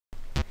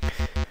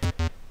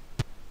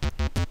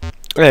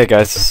Hey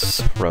guys, this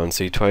is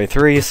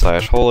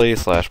RoanC23 / holy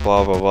 /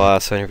 blah blah blah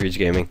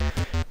CentrifugeGaming.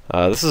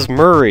 This is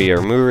MURI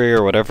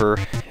or whatever.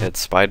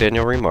 It's by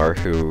Daniel Remar,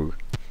 who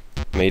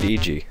made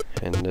EG.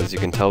 And as you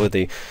can tell with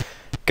the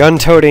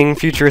gun-toting,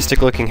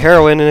 futuristic-looking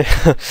heroine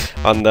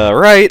on the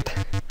right,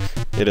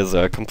 it is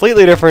a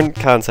completely different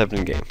concept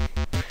in game.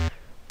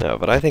 No,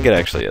 but I think it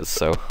actually is,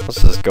 so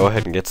let's just go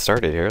ahead and get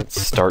started here. Let's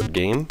start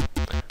game.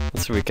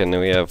 Let's see,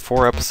 we have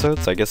 4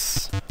 episodes. I'm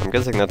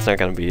guessing that's not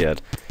gonna be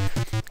it.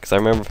 Because I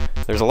remember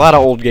there's a lot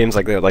of old games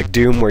like that, like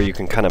Doom, where you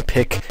can kind of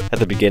pick at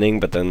the beginning,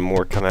 but then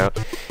more come out.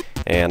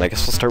 And I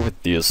guess we'll start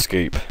with the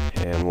escape,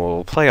 and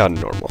we'll play on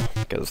normal,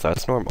 because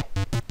that's normal.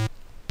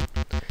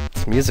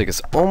 This music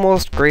is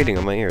almost grating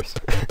on my ears.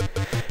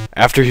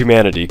 After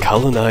humanity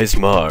colonized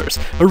Mars,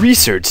 a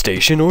research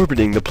station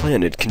orbiting the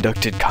planet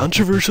conducted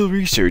controversial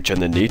research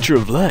on the nature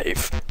of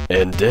life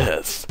and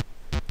death.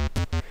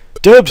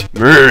 Dubbed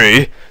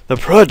MURI, the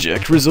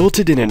project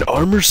resulted in an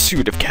armor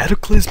suit of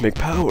cataclysmic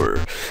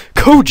power.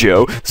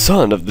 Kojo,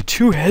 son of the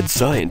 2 head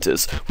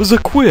scientists, was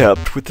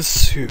equipped with the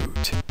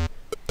suit.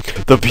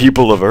 The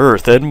people of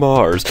Earth and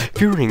Mars,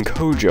 fearing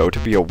Kojo to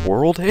be a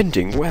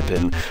world-ending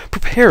weapon,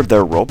 prepared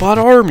their robot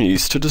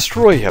armies to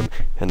destroy him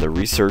and the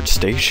research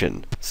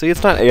station. See,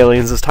 it's not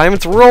aliens this time,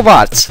 it's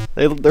robots!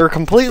 They're a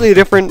completely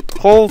different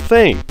whole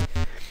thing.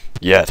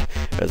 Yet,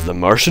 as the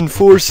Martian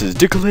forces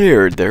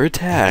declared their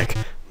attack,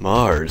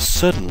 Mars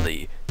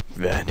suddenly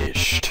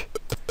vanished.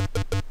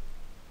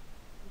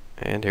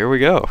 And here we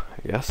go,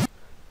 I guess.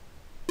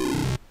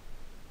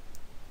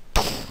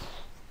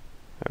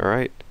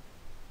 Alright.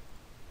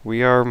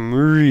 We are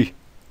MURI.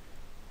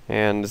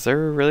 And is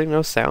there really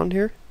no sound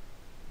here?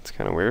 It's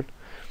kind of weird.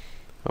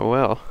 Oh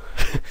well.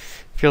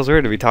 Feels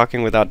weird to be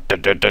talking without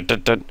dun dun dun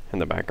dun dun in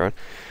the background.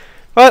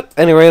 But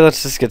anyway,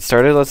 let's just get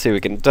started. Let's see, we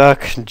can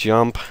duck,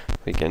 jump,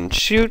 we can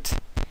shoot.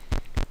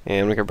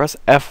 And we can press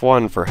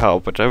F1 for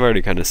help, which I've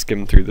already kind of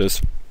skimmed through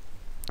this,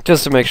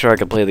 just to make sure I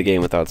can play the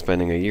game without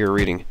spending a year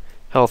reading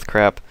health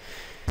crap.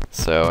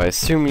 So I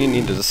assume you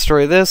need to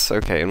destroy this.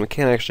 Okay, and we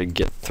can't actually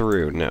get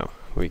through. No,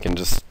 we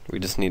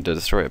just need to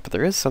destroy it. But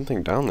there is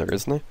something down there,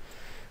 isn't there?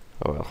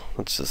 Oh well,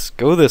 let's just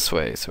go this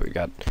way. So we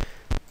got,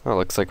 oh,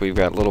 looks like we've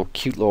got little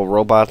cute little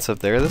robots up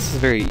there. This is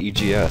very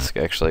EG-esque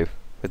actually,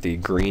 with the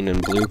green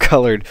and blue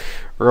colored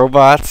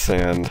robots,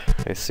 and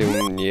I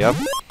assume, yep,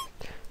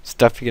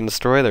 stuff you can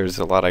destroy. There's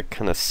a lot of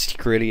kind of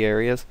secret-y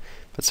areas,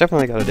 but it's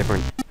definitely got a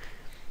different,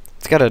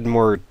 it's got a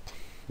more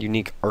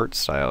unique art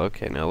style.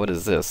 Okay, now what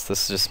is this?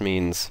 This just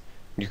means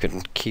you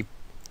can keep,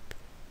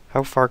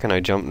 how far can I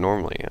jump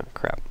normally? Oh,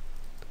 crap.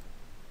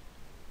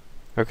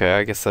 Okay,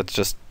 I guess that's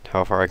just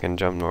how far I can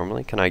jump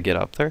normally. Can I get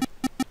up there?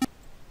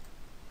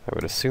 I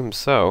would assume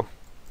so.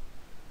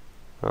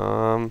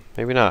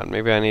 Maybe not.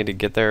 Maybe I need to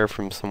get there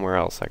from somewhere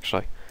else,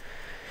 actually.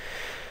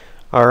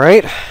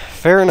 Alright,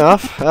 fair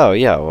enough. Oh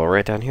yeah, well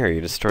right down here, you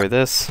destroy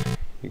this,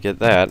 you get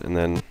that, and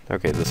then,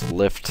 okay, this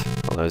lift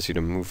allows you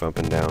to move up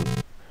and down.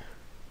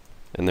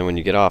 And then when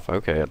you get off,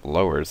 okay, it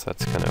lowers.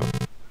 That's kind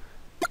of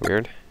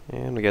weird.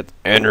 And we get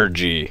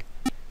energy.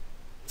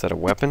 Is that a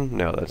weapon?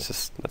 No,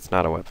 that's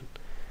not a weapon.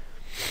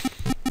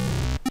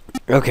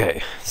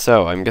 Okay,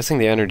 so I'm guessing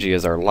the energy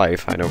is our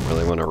life. I don't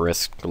really want to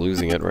risk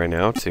losing it right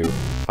now to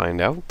find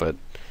out, but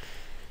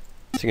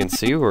as you can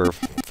see, we're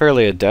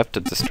fairly adept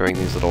at destroying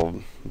these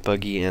little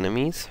buggy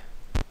enemies.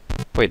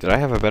 Wait, did I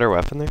have a better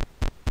weapon there?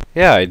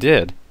 Yeah, I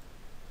did.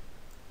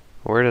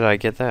 Where did I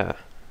get that?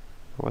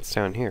 What's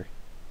down here?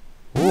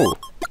 Ooh.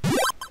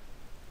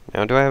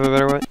 Now do I have a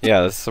better weapon?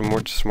 Yeah, this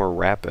is just more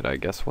rapid, I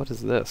guess. What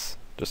is this?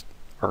 Just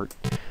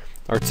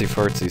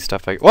artsy-fartsy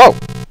stuff. Whoa!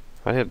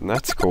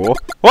 That's cool.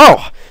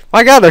 Whoa!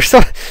 My God, there's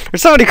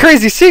so many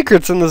crazy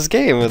secrets in this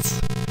game.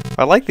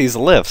 I like these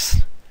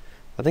lifts.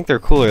 I think they're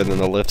cooler than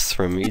the lifts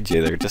from EG.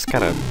 They're just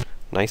kind of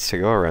nice to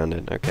go around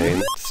it. Okay,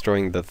 and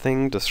destroying the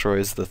thing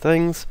destroys the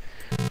things.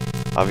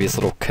 Obvious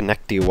little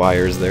connecty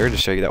wires there to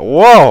show you that.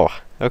 Whoa!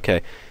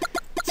 Okay.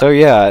 So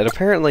yeah, it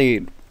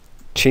apparently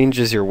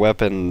changes your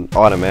weapon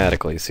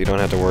automatically, so you don't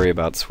have to worry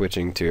about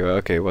switching to,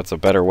 okay, what's a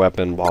better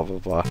weapon, blah blah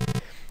blah.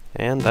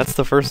 And that's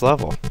the first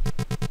level.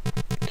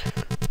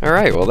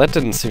 Alright, well that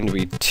didn't seem to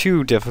be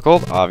too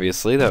difficult,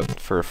 obviously,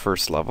 for a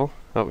first level.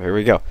 Oh, here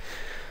we go.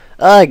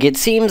 Ugh, it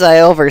seems I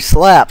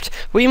overslept.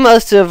 We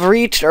must have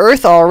reached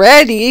Earth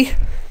already.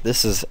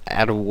 This is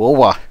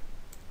WOOOO.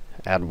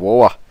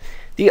 WOOOO.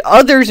 The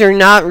others are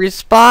not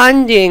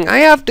responding. I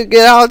have to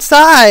get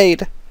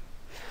outside.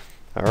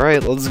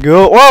 Alright, let's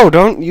go. Whoa,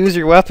 don't use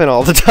your weapon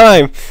all the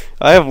time.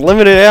 I have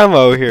limited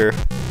ammo here.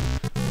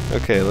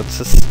 Okay, let's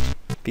just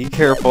be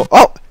careful.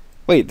 Oh!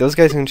 Wait, those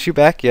guys can shoot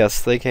back?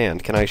 Yes, they can.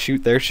 Can I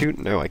shoot their shoot?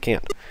 No, I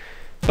can't.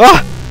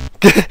 Ah!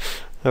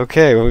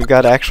 Okay, well, we've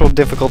got actual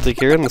difficulty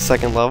here in the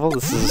second level.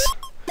 This is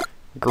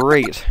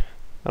great.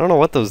 I don't know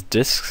what those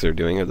discs are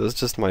doing. Are those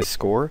just my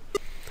score?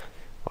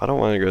 I don't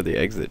want to go to the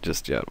exit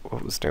just yet.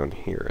 What was down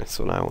here? That's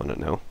what I want to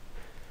know.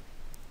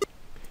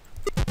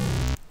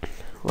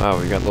 Wow,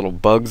 we got little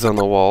bugs on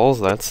the walls.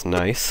 That's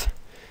nice.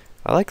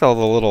 I like all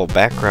the little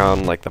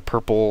background, like the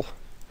purple.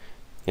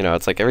 You know,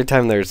 it's like every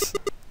time there's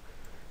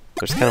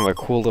there's kind of a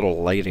cool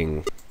little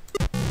lighting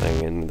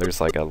thing, and there's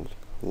like a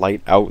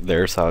light out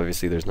there, so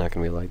obviously there's not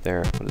going to be light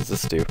there. What does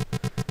this do?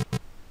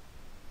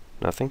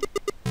 Nothing?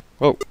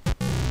 Whoa!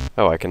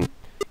 Oh, I can...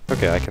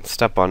 Okay, I can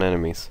step on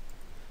enemies.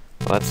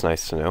 Well, that's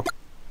nice to know.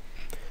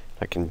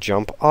 I can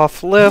jump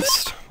off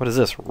lifts. What is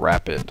this?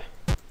 Rapid.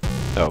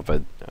 Oh,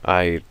 but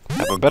I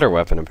have a better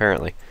weapon,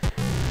 apparently.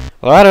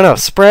 Well, I don't know.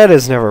 Spread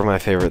is never my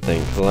favorite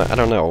thing. I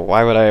don't know.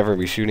 Why would I ever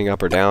be shooting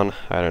up or down?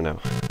 I don't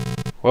know.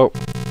 Whoa.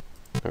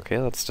 Okay,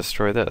 let's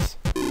destroy this.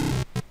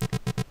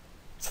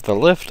 So the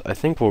lift, I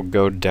think, will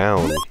go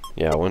down.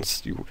 Yeah,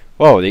 once you...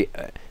 Whoa, the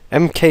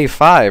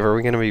MK5. Are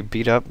we going to be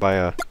beat up by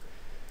a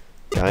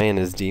guy and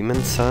his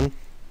demon son?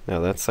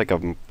 No, that's like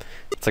a...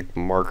 It's like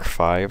Mark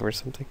 5 or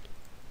something.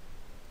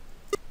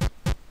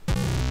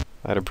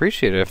 I'd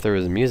appreciate it if there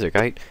was music.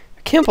 I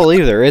can't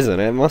believe there isn't.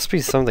 It must be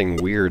something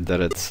weird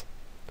that it's...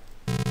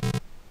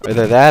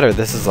 Either that or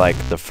this is like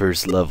the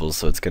first level,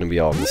 so it's going to be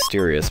all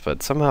mysterious,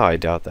 but somehow I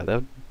doubt that. That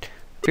would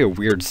be a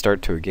weird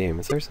start to a game.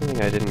 Is there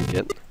something I didn't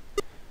get?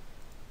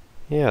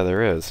 Yeah,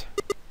 there is.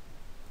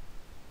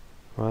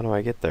 How do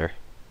I get there?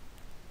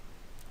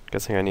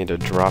 Guessing I need to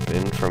drop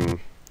in from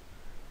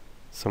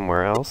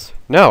somewhere else.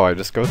 No, I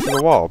just go through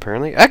the wall,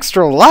 apparently.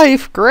 Extra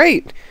life!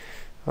 Great!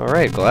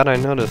 Alright, glad I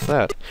noticed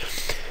that.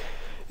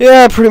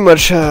 Yeah, pretty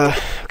much,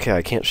 okay,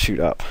 I can't shoot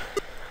up.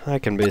 I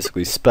can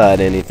basically spot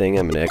anything.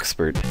 I'm an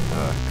expert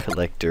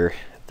collector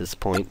at this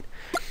point.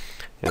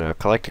 You know,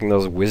 collecting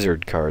those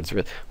wizard cards.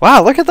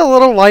 Wow, look at the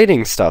little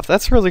lighting stuff.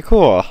 That's really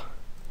cool.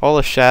 All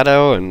the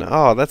shadow and,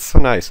 oh, that's so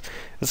nice.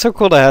 It's so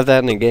cool to have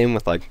that in a game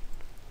with, like,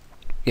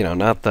 you know,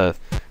 not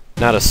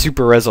a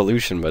super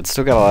resolution, but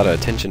still got a lot of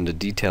attention to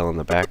detail in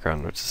the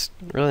background, which is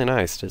really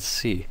nice to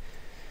see.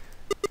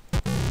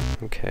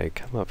 Okay,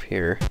 come up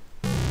here.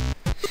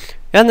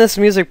 And this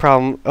music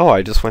problem... Oh,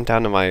 I just went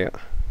down to my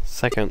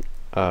second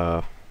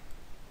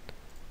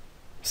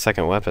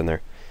weapon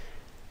there.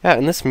 Yeah,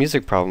 and this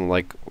music problem,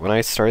 like, when I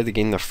started the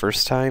game the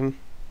first time...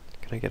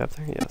 Can I get up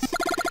there?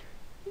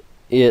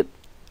 Yes.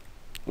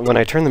 When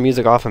I turned the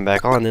music off and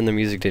back on, then the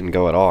music didn't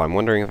go at all. I'm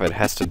wondering if it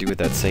has to do with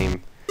that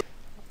same...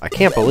 I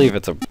can't believe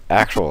it's an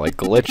actual, like,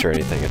 glitch or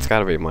anything. It's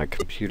gotta be my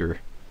computer.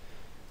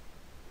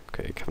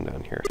 Okay, come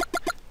down here.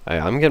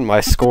 I'm getting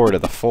my score to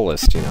the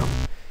fullest, you know.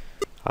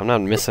 I'm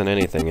not missing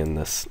anything in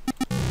this.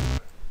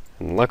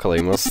 And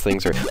luckily, most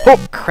things are...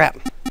 Oh, crap!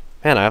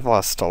 Man, I've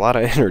lost a lot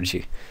of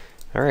energy.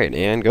 Alright,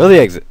 and go to the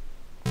exit.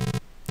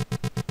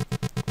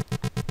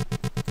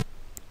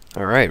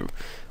 Alright. Well,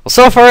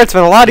 so far it's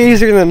been a lot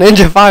easier than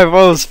Ninja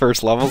 5's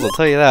first levels, I'll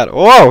tell you that.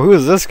 Whoa, who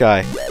is this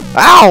guy?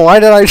 Ow! Why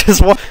did I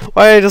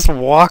just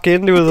walk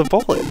into the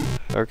bullet?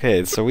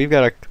 Okay, so we've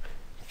got a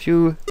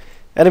few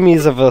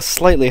enemies of a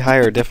slightly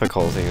higher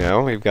difficulty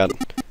now. We've got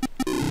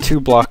 2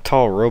 block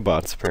tall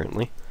robots,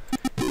 apparently.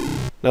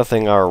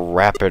 Nothing our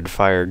rapid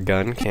fire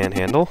gun can't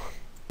handle.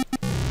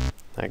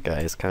 That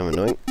guy is kind of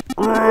annoying.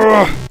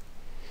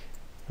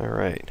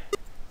 Alright.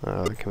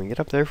 Can we get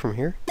up there from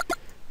here?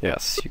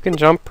 Yes, you can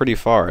jump pretty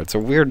far. It's a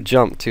weird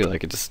jump, too.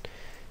 Like, it's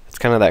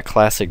kind of that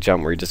classic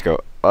jump where you just go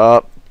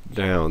up,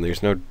 down.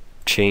 There's no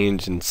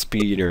change in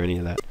speed or any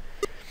of that.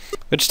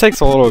 Which takes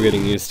a little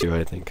getting used to,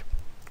 I think.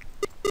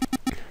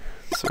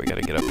 So we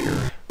gotta get up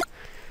here.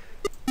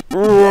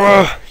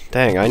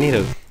 Dang, I need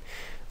a...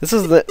 This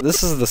is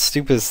the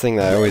stupidest thing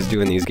that I always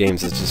do in these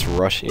games, is just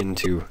rush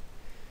into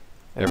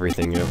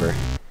everything ever.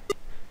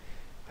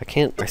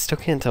 I still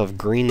can't tell if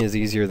green is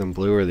easier than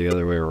blue or the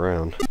other way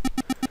around.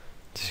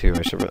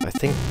 I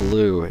think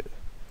blue.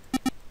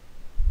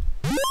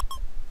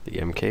 The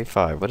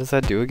MK5. What does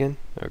that do again?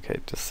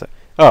 Okay, just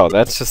oh,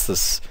 that's just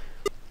this.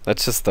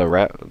 That's just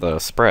the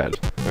spread.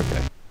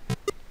 Okay.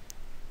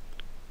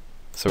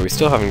 So we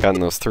still haven't gotten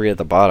those 3 at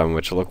the bottom,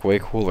 which look way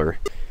cooler.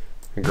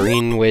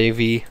 Green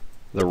wavy,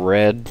 the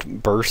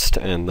red burst,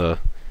 and the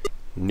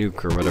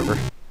nuke or whatever.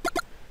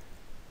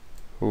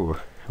 Ooh,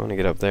 I want to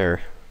get up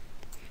there.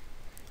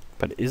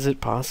 But is it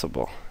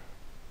possible?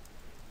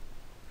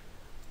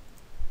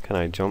 Can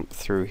I jump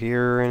through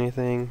here or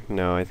anything?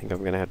 No, I think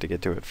I'm gonna have to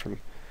get to it from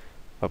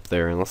up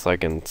there, unless I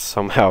can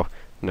somehow...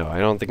 No, I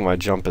don't think my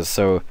jump is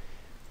so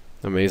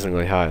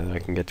amazingly high that I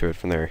can get to it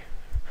from there.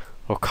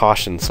 Oh,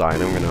 caution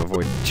sign, I'm gonna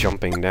avoid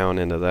jumping down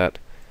into that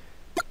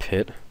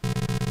pit.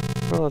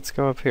 Well, let's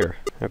go up here.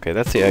 Okay,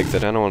 that's the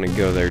exit. I don't want to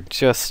go there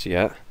just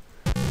yet.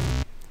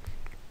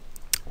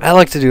 I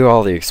like to do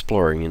all the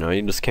exploring, you know,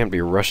 you just can't be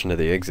rushing to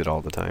the exit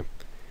all the time.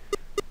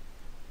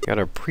 You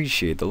gotta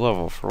appreciate the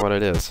level for what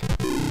it is.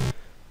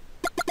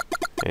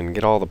 And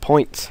get all the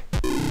points.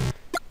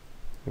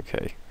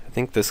 Okay, I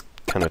think this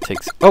kind of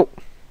takes... Oh!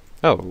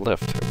 Oh,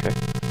 lift, okay.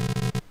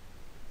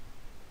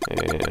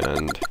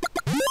 And...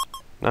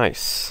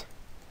 Nice.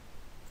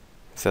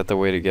 Is that the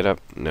way to get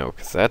up? No,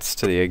 because that's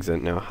to the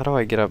exit. Now, how do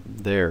I get up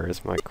there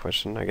is my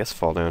question. I guess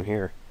fall down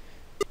here.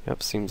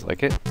 Yep, seems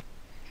like it.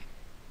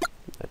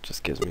 That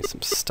just gives me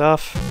some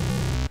stuff.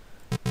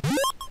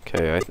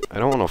 Okay, I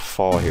don't want to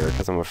fall here,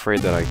 because I'm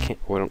afraid that I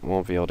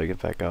won't be able to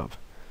get back up.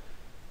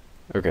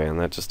 Okay, and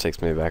that just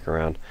takes me back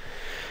around.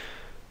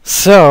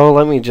 So,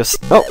 let me just...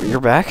 Oh, you're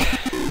back.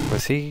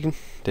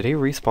 Did he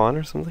respawn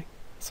or something?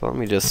 So let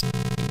me just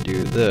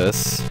do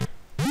this.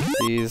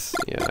 These...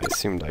 Yeah, I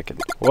assumed I could...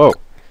 Whoa!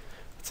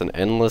 It's an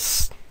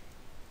endless...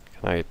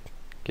 Can I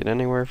get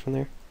anywhere from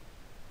there?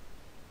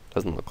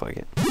 Doesn't look like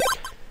it.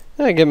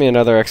 Yeah, give me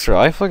another extra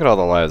life. Look at all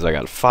the lives. I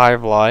got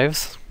 5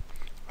 lives.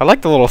 I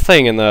like the little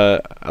thing in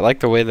the... I like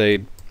the way they...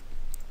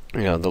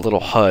 You know, the little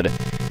HUD.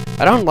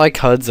 I don't like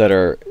HUDs that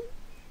are...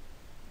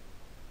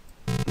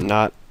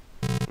 Not...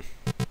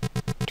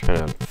 I'm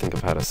trying to think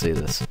of how to say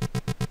this.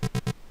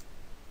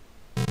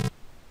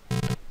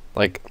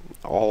 Like,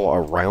 all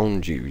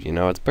around you, you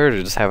know? It's better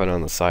to just have it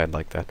on the side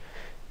like that.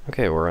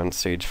 Okay, we're on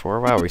stage 4.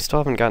 Wow, we still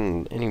haven't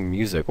gotten any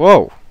music.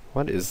 Whoa!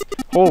 What is...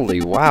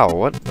 Holy wow,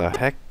 what the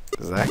heck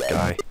is that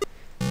guy?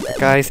 That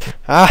guy's...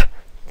 Ah!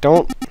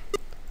 Don't...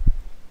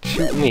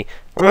 Shoot me.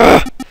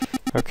 Ugh!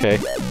 Okay,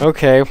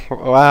 okay,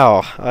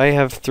 wow. I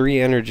have 3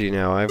 energy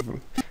now.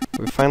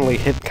 We finally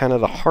hit kind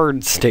of the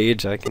hard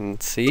stage, I can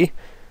see.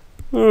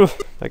 Ugh.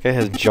 That guy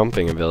has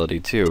jumping ability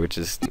too, which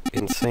is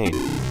insane.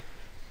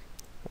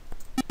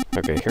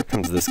 Okay, here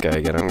comes this guy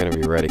again. I'm gonna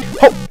be ready.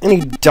 Oh! And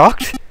he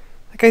ducked?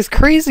 That guy's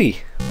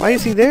crazy! Why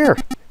is he there?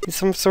 He's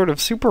some sort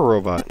of super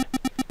robot.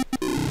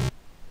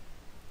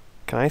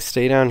 Can I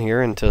stay down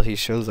here until he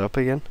shows up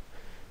again?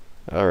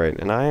 Alright,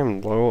 and I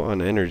am low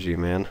on energy,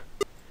 man.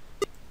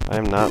 I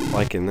am not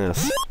liking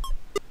this.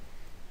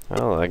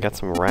 Oh, I got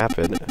some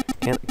rapid.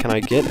 Can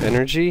I get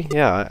energy?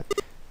 Yeah,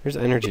 there's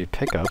energy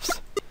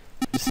pickups.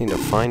 Just need to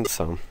find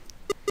some.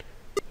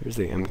 There's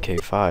the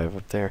MK5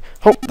 up there.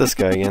 Oh, this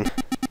guy again.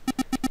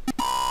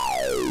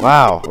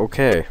 Wow,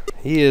 okay.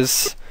 He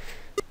is...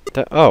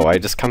 Oh, I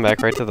just come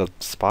back right to the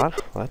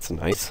spot? Well, that's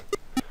nice.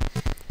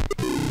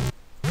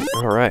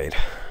 Alright.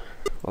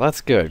 Well,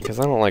 that's good, because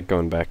I don't like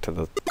going back to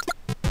the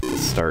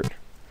start.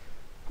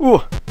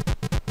 Ooh!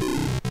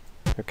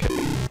 Okay,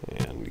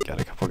 and we got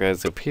a couple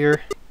guys up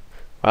here.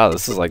 Wow,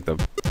 this is like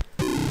the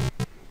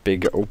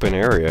big open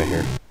area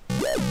here.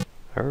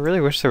 I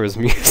really wish there was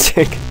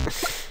music.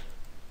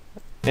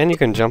 And you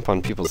can jump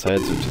on people's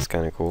heads, which is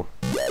kind of cool.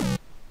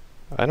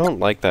 I don't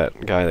like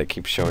that guy that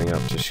keeps showing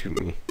up to shoot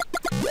me.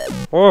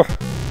 Oh!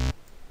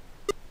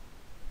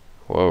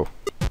 Whoa.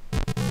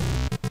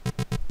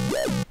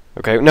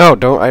 Okay, no,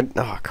 don't,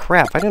 oh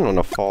crap, I didn't want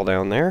to fall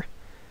down there.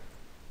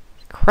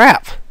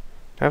 Crap!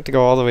 I have to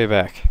go all the way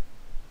back.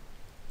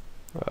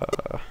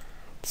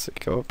 Let's see,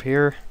 go up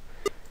here.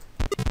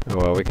 Oh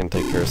well, we can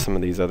take care of some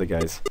of these other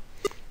guys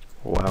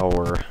while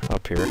we're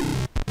up here.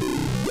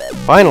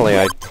 Finally,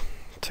 I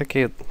took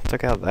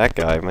out that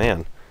guy,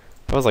 man.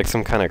 That was like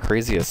some kind of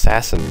crazy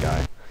assassin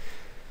guy.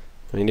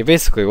 I mean, he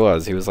basically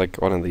was. He was like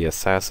one of the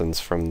assassins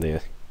from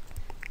the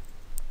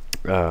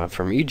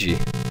from EG.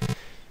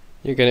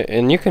 You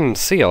can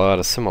see a lot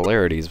of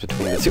similarities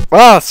between the two.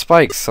 Ah,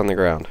 spikes on the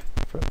ground.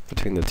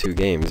 Between the two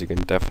games, you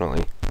can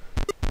definitely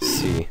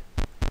see.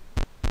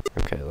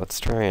 Okay, let's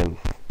try and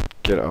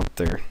get up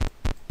there.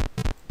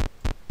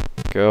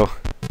 Go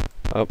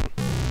up.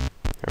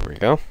 There we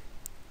go.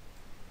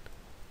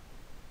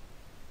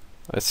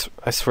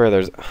 I swear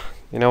there's...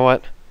 You know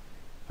what?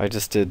 I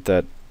just did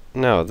that...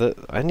 No,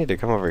 I need to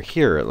come over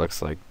here, it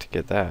looks like, to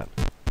get that.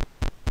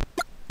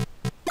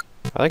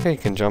 I like how you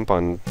can jump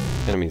on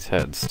enemies'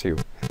 heads, too.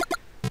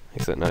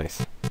 Makes it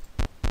nice.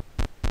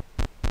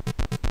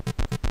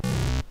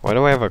 Why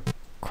do I have a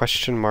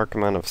question mark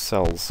amount of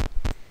cells?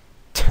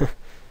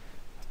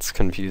 That's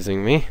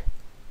confusing me.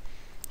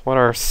 What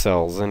are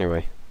cells,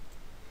 anyway?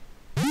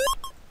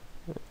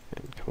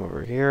 And come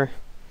over here.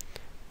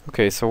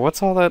 Okay, so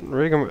what's all that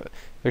rigmarole?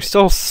 There's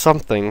still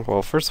something.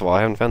 Well, first of all,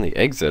 I haven't found the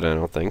exit, I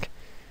don't think.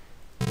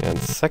 And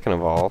second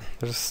of all,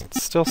 there's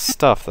still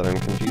stuff that I'm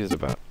confused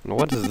about. And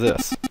what is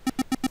this?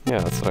 Yeah,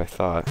 that's what I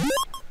thought.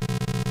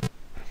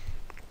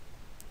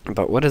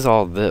 But what is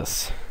all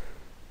this?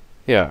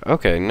 Yeah,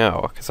 okay,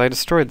 no, because I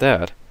destroyed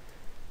that.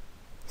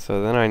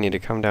 So then I need to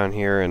come down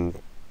here and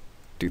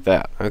do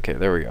that. Okay,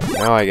 there we go.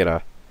 Now I get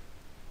a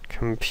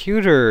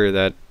computer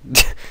that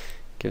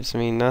gives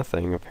me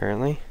nothing,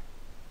 apparently.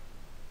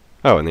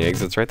 Oh, and the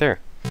exit's right there.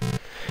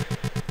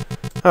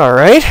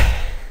 Alright.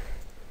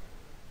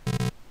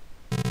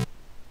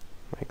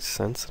 Makes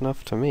sense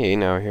enough to me.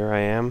 Now here I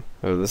am.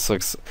 Oh, this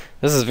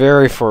is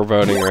very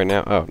foreboding right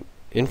now. Oh,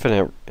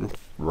 infinite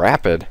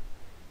rapid.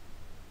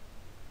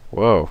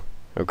 Whoa.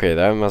 Okay,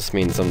 that must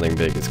mean something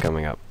big is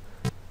coming up.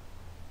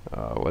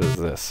 What is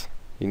this?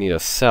 You need a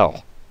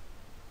cell.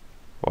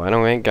 Well, I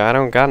don't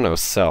got no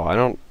cell.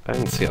 I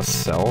didn't see a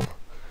cell.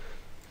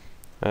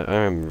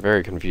 I'm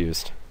very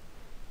confused.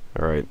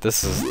 Alright,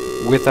 this is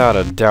without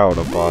a doubt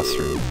a boss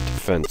room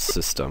defense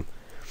system.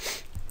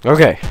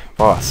 Okay,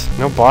 boss.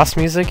 No boss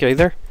music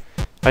either?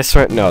 I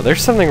swear, no,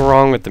 there's something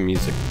wrong with the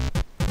music.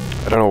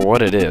 I don't know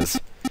what it is,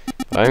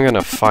 but I'm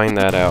gonna find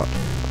that out.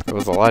 It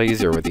was a lot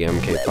easier with the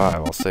MK5,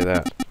 I'll say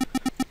that.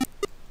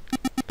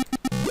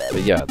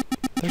 But yeah,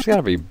 there's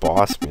gotta be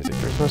boss music.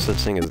 There's no such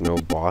thing as no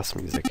boss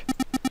music.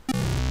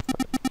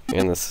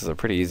 And this is a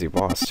pretty easy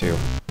boss, too.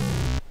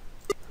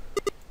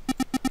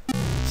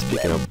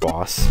 Speaking of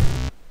boss.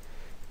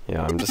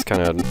 Yeah, I'm just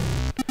kind of...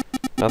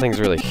 Nothing's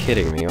really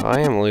hitting me.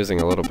 I am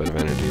losing a little bit of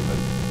energy, but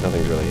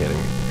nothing's really hitting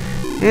me.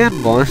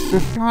 And boss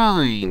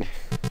destroyed!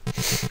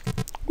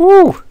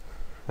 Woo!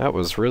 That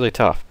was really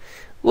tough.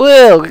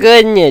 Whoa,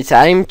 goodness,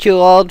 I'm too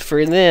old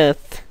for this.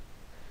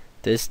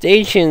 The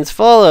station's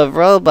full of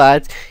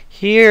robots.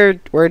 Here,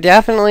 we're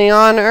definitely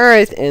on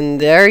Earth, and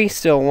they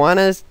still want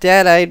us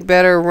dead. I'd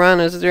better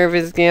run a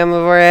surface scan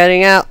before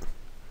heading out.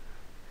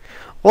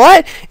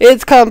 What?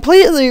 It's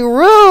completely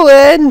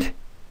ruined!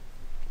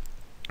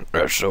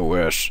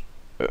 SOS.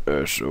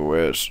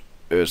 SOS.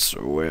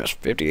 SOS.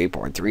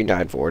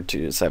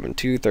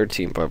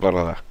 58.394272213 blah blah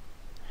blah.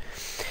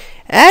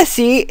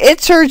 Essie,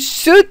 it's her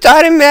suit's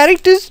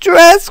automatic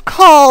distress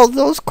call.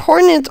 Those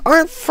coordinates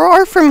aren't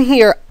far from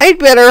here. I'd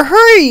better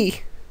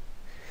hurry.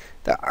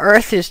 The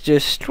Earth is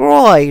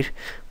destroyed,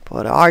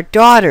 but our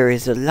daughter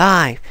is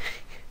alive.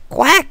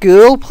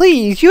 Quacko,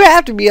 please, you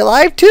have to be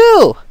alive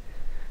too.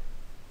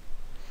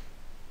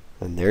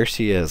 And there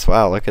she is.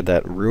 Wow, look at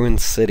that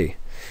ruined city.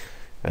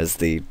 As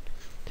the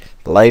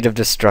light of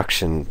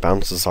destruction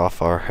bounces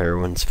off our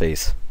heroine's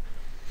face.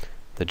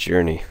 The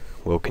journey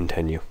will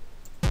continue.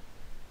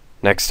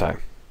 Next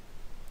time.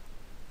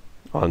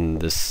 On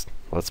this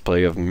Let's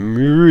Play of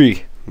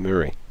MURI.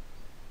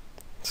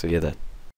 See you then.